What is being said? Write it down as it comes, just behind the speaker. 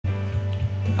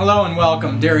Hello and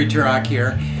welcome, Derry Turok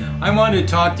here. I wanted to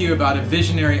talk to you about a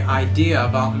visionary idea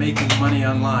about making money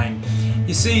online.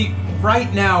 You see,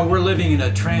 right now we're living in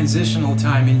a transitional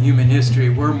time in human history.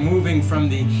 We're moving from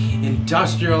the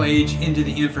industrial age into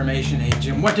the information age.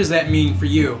 And what does that mean for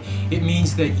you? It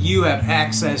means that you have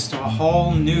access to a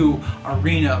whole new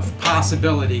arena of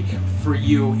possibility for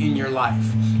you in your life.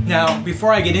 Now,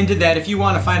 before I get into that, if you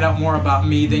want to find out more about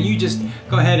me, then you just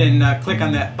go ahead and click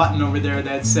on that button over there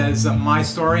that says My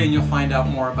Story, and you'll find out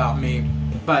more about me.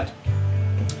 But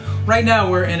right now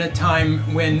we're in a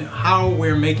time when how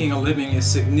we're making a living is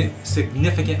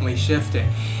significantly shifting,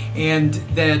 and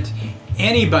that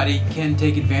anybody can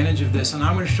take advantage of this, and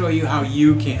I'm going to show you how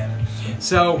you can.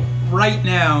 So right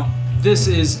now, this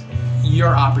is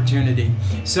your opportunity.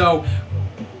 So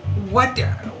what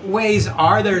ways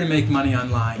are there to make money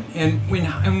online, and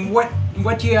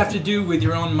what do you have to do with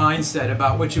your own mindset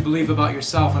about what you believe about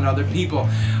yourself and other people?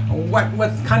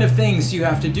 What kind of things do you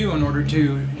have to do in order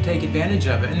to take advantage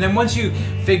of it? And then once you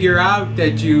figure out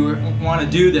that you want to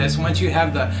do this, once you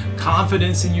have the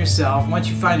confidence in yourself, once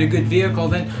you find a good vehicle,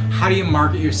 then how do you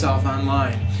market yourself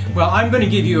online? Well, I'm going to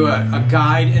give you a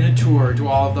guide and a tour to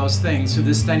all of those things through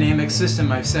this dynamic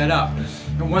system I've set up.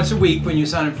 And once a week when you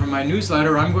sign up for my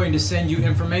newsletter, I'm going to send you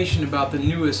information about the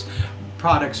newest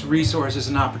products, resources,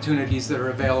 and opportunities that are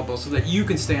available so that you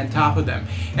can stay on top of them.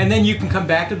 And then you can come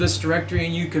back to this directory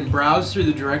and you can browse through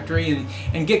the directory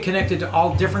and get connected to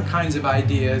all different kinds of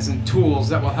ideas and tools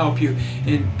that will help you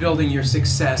in building your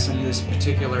success in this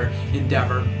particular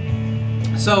endeavor.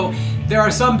 So there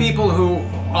are some people who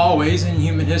always in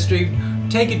human history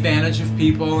take advantage of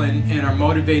people and are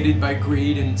motivated by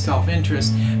greed and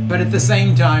self-interest, but at the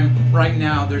same time, right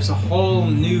now, there's a whole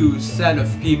new set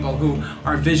of people who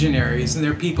are visionaries, and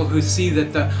they're people who see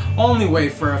that the only way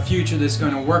for a future that's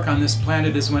going to work on this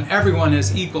planet is when everyone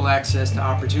has equal access to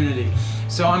opportunity.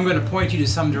 So I'm going to point you to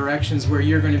some directions where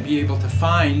you're going to be able to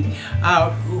find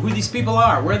out who these people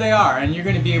are, where they are, and you're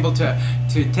going to be able to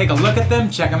take a look at them,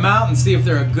 check them out, and see if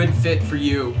they're a good fit for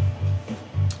you.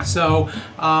 So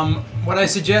what I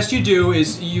suggest you do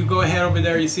is you go ahead over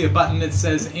there, you see a button that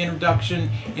says Introduction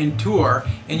and Tour,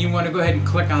 and you want to go ahead and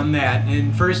click on that.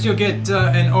 And first you'll get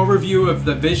an overview of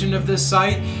the vision of this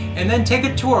site, and then take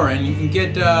a tour and you can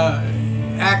get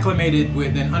acclimated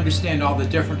with and understand all the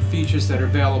different features that are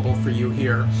available for you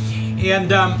here.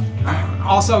 And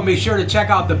also be sure to check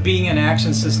out the Being in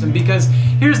Action system, because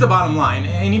here's the bottom line.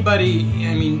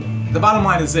 The bottom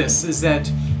line is this, is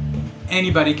that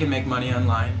anybody can make money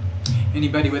online.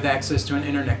 Anybody with access to an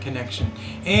internet connection.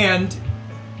 And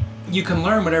you can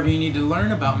learn whatever you need to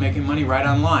learn about making money right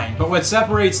online. But what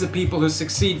separates the people who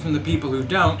succeed from the people who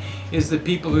don't is the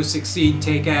people who succeed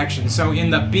take action. So in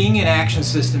the Being in Action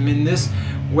system, in this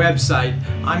website,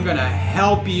 I'm going to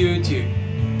help you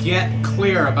to get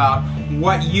clear about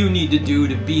what you need to do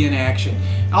to be in action.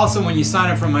 Also, when you sign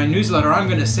up for my newsletter, I'm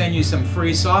going to send you some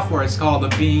free software. It's called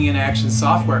the Being in Action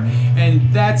software, and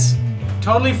that's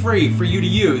totally free for you to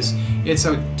use. It's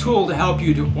a tool to help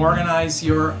you to organize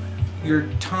your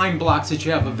time blocks that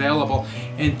you have available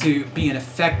and to be in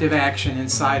effective action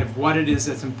inside of what it is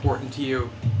that's important to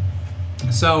you.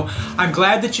 So I'm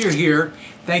glad that you're here.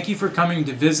 Thank you for coming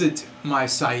to visit my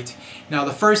site. Now,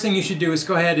 the first thing you should do is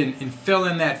go ahead and fill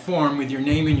in that form with your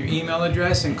name and your email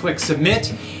address and click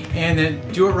Submit, and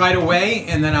then do it right away,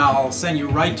 and then I'll send you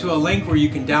right to a link where you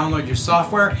can download your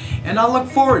software, and I'll look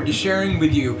forward to sharing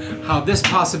with you how this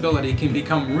possibility can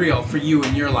become real for you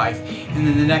in your life. And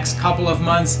in the next couple of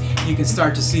months, you can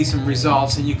start to see some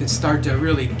results, and you can start to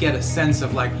really get a sense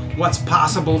of like what's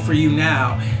possible for you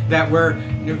now that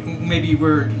maybe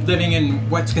we're living in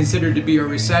what's considered to be a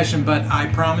recession, but I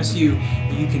promise you,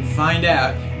 you can find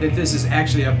out that this is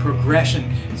actually a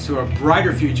progression to a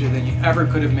brighter future than you ever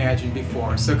could have imagined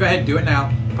before. So go ahead and do it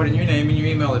now. Put in your name and your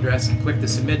email address and click the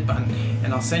Submit button,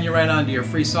 and I'll send you right on to your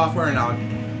free software, and I'll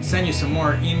send you some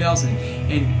more emails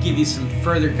and give you some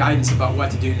further guidance about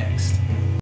what to do next.